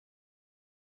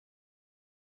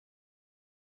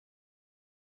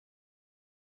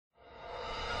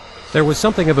There was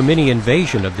something of a mini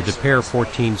invasion of the De Pere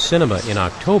 14 cinema in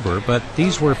October, but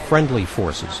these were friendly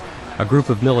forces, a group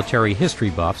of military history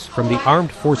buffs from the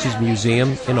Armed Forces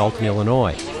Museum in Alton,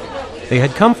 Illinois. They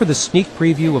had come for the sneak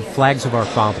preview of Flags of Our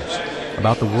Fathers,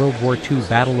 about the World War II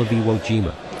Battle of Iwo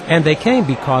Jima. And they came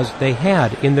because they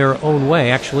had, in their own way,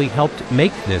 actually helped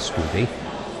make this movie,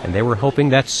 and they were hoping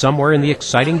that somewhere in the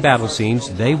exciting battle scenes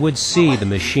they would see the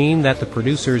machine that the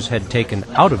producers had taken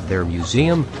out of their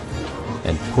museum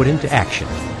and put into action.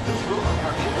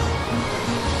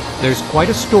 There's quite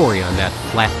a story on that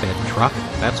flatbed truck.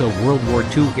 That's a World War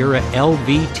II era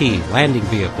LVT landing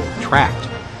vehicle, tracked.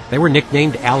 They were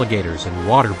nicknamed alligators and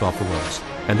water buffaloes,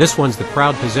 and this one's the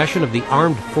proud possession of the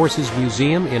Armed Forces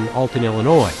Museum in Alton,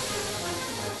 Illinois.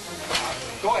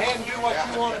 Go ahead and do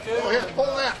what you want to do. Here, pull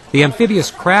that. The amphibious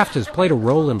craft has played a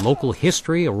role in local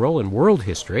history, a role in world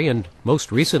history, and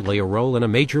most recently a role in a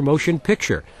major motion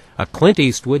picture, a Clint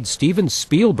Eastwood, Steven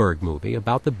Spielberg movie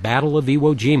about the Battle of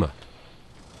Iwo Jima.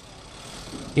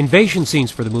 Invasion scenes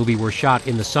for the movie were shot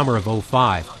in the summer of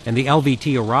 '05, and the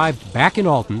LVT arrived back in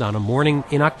Alton on a morning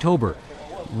in October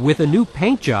with a new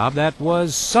paint job that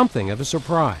was something of a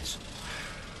surprise.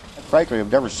 Frankly,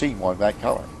 I've never seen one that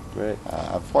color,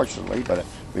 unfortunately, but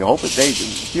we hope that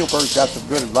Spielberg's got some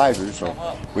good advisors,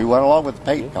 so we went along with the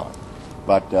paint color.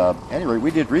 But anyway,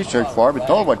 we did research for them and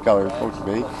told them what color it was supposed to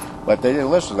be, but they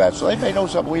didn't listen to that, so they may know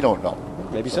something we don't know.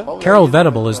 Maybe so. Carol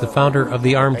Venable is the founder of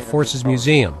the Armed Forces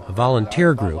Museum, a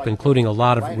volunteer group including a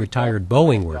lot of retired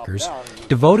Boeing workers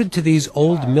devoted to these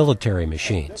old military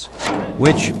machines,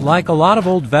 which, like a lot of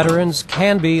old veterans,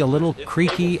 can be a little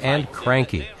creaky and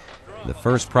cranky. The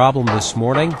first problem this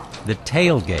morning, the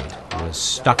tailgate was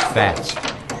stuck fast.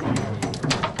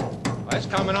 It's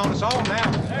coming on us all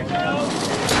now. There you go.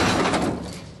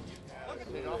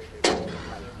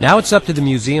 Now it's up to the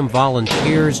museum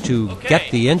volunteers to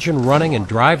get the engine running and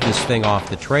drive this thing off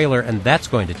the trailer, and that's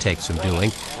going to take some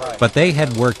doing. But they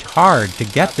had worked hard to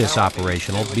get this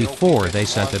operational before they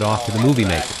sent it off to the movie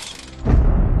makers.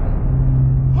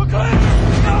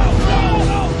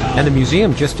 And the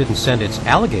museum just didn't send its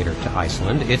alligator to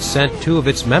Iceland. It sent two of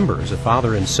its members, a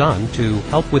father and son, to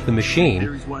help with the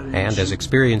machine, and as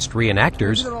experienced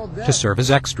reenactors, to serve as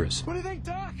extras.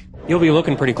 You'll be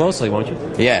looking pretty closely, won't you?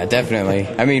 Yeah, definitely.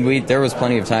 I mean, there was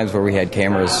plenty of times where we had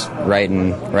cameras right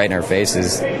in our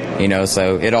faces, you know,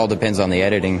 so it all depends on the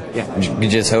editing. Yeah. You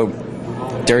just hope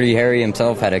Dirty Harry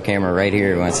himself had a camera right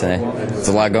here. It's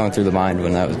a lot going through the mind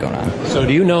when that was going on. So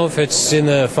do you know if it's in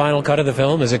the final cut of the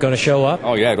film? Is it going to show up?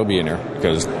 Oh, yeah, it'll be in there,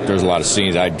 because there's a lot of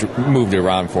scenes. I moved it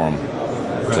around for them.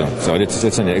 Right. So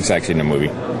it's actually in the movie.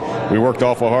 We worked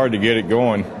awful hard to get it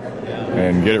going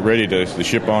and get it ready to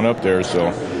ship on up there,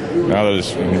 so now that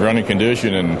it's in running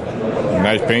condition and a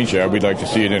nice paint job, we'd like to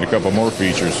see it in a couple more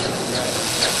features.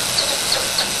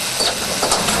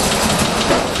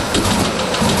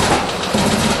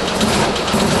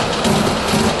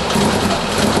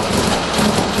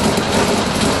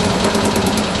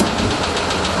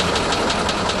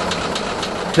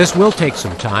 This will take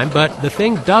some time, but the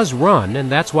thing does run,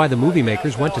 and that's why the movie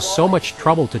makers went to so much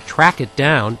trouble to track it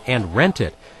down and rent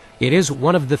it. It is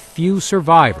one of the few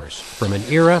survivors from an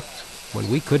era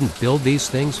when we couldn't build these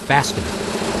things fast enough.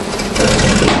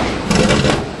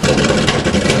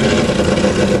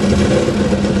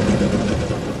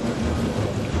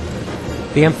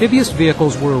 The amphibious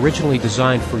vehicles were originally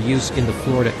designed for use in the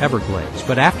Florida Everglades,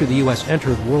 but after the U.S.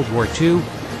 entered World War II,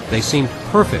 they seemed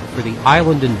perfect for the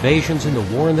island invasions in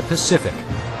the war in the Pacific,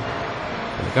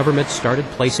 and the government started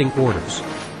placing orders.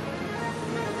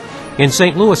 In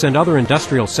St. Louis and other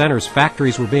industrial centers,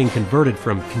 factories were being converted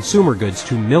from consumer goods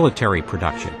to military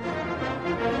production.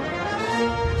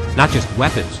 Not just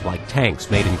weapons like tanks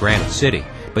made in Granite City,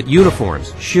 but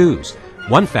uniforms, shoes.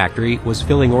 One factory was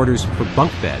filling orders for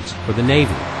bunk beds for the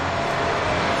Navy.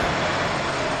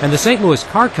 And the St. Louis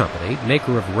Car Company,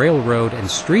 maker of railroad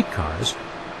and street cars,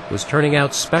 was turning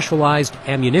out specialized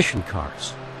ammunition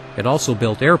cars. It also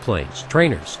built airplanes,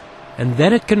 trainers, and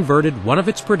then it converted one of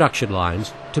its production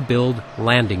lines to build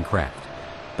landing craft,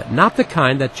 but not the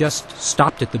kind that just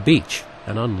stopped at the beach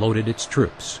and unloaded its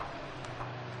troops.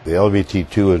 The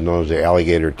LVT-2 is known as the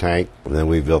Alligator tank, and then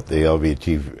we built the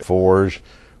LVT-4s,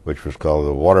 which was called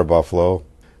the Water Buffalo,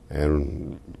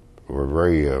 and were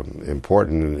very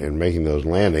important in making those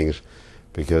landings,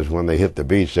 because when they hit the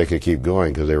beach they could keep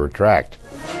going because they were tracked.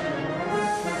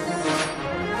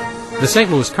 The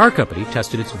St. Louis Car Company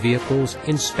tested its vehicles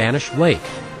in Spanish Lake.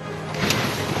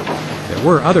 There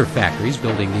were other factories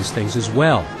building these things as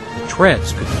well. The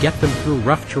treads could get them through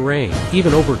rough terrain,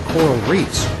 even over coral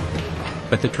reefs.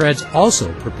 But the treads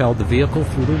also propelled the vehicle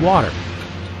through the water.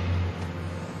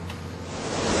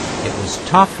 was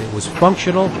tough, it was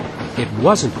functional, it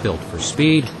wasn't built for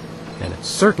speed, and it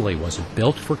certainly wasn't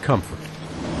built for comfort.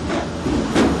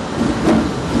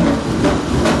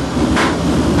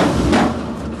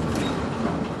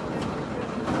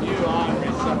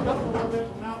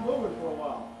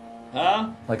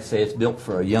 Like I say, it's built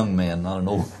for a young man, not an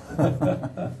old.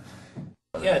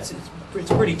 Yeah, it's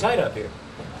pretty tight up here.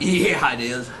 Yeah, it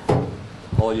is.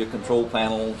 All your control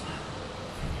panels,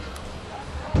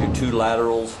 your two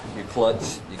laterals, your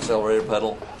clutch, your accelerator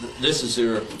pedal. This is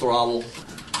your throttle.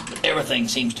 Everything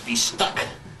seems to be stuck.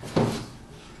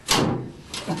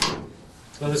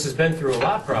 Well, this has been through a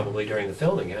lot probably during the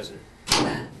filming, hasn't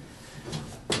it?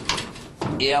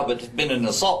 Yeah, but it's been in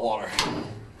the salt water.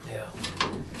 Yeah.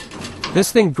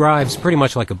 This thing drives pretty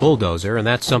much like a bulldozer, and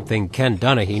that's something Ken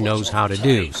Dunahee knows how to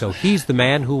do. So he's the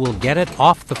man who will get it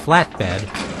off the flatbed,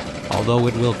 although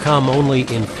it will come only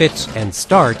in fits and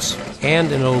starts,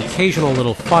 and an occasional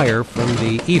little fire from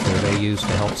the ether they use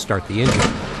to help start the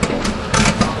engine.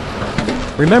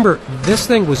 Remember, this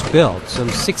thing was built some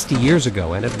 60 years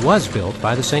ago, and it was built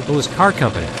by the St. Louis Car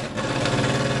Company.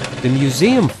 The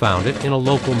museum found it in a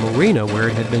local marina where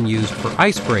it had been used for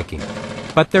ice breaking,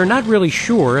 but they're not really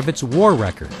sure of its war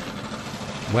record.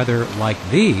 Whether, like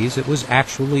these, it was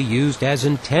actually used as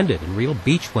intended in real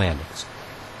beach landings.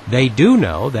 They do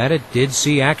know that it did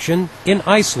see action in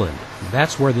Iceland.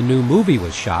 That's where the new movie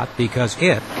was shot because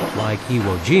it, like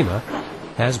Iwo Jima,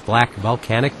 has black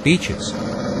volcanic beaches.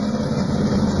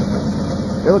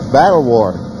 It looks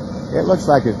battle-worn. It looks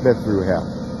like it's been through hell.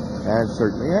 And it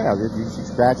certainly has. You see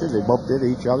scratches, they bumped into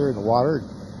each other in the water,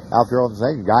 out there on the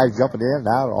thing, guys jumping in and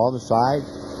out on the side.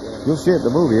 You'll see it in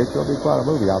the movie. It's going to be quite a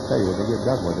movie, I'll tell you, when they get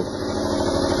done with it.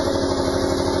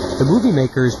 The movie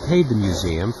makers paid the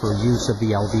museum for use of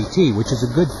the LVT, which is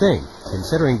a good thing,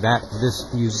 considering that this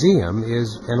museum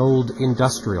is an old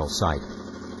industrial site.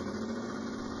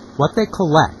 What they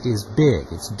collect is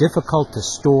big. It's difficult to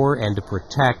store and to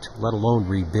protect, let alone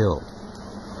rebuild.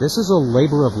 This is a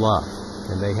labor of love,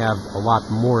 and they have a lot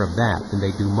more of that than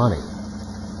they do money.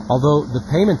 Although the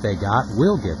payment they got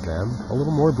will give them a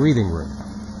little more breathing room.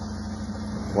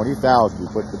 $20,000 we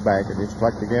put in the bank, and it's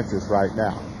collecting interest right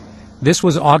now. This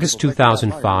was August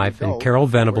 2005, and Carol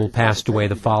Venable passed away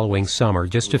the following summer,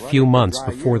 just a few months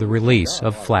before the release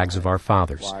of Flags of Our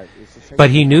Fathers.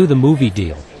 But he knew the movie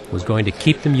deal was going to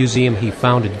keep the museum he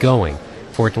founded going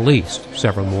for at least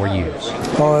several more years.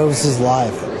 Oh, it was his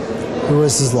life. It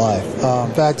was his life.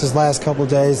 In fact, his last couple of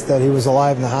days that he was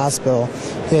alive in the hospital,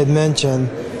 he had mentioned,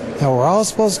 we're all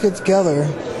supposed to get together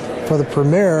for the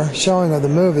premiere showing of the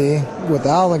movie with the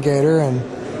alligator, and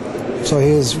so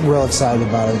he was real excited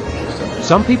about it.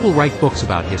 Some people write books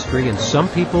about history, and some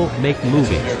people make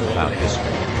movies about history.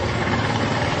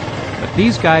 But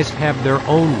these guys have their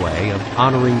own way of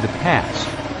honoring the past.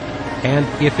 And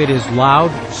if it is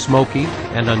loud, smoky,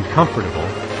 and uncomfortable,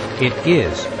 it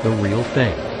is the real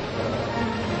thing.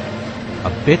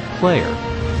 A bit player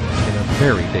in a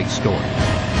very big story.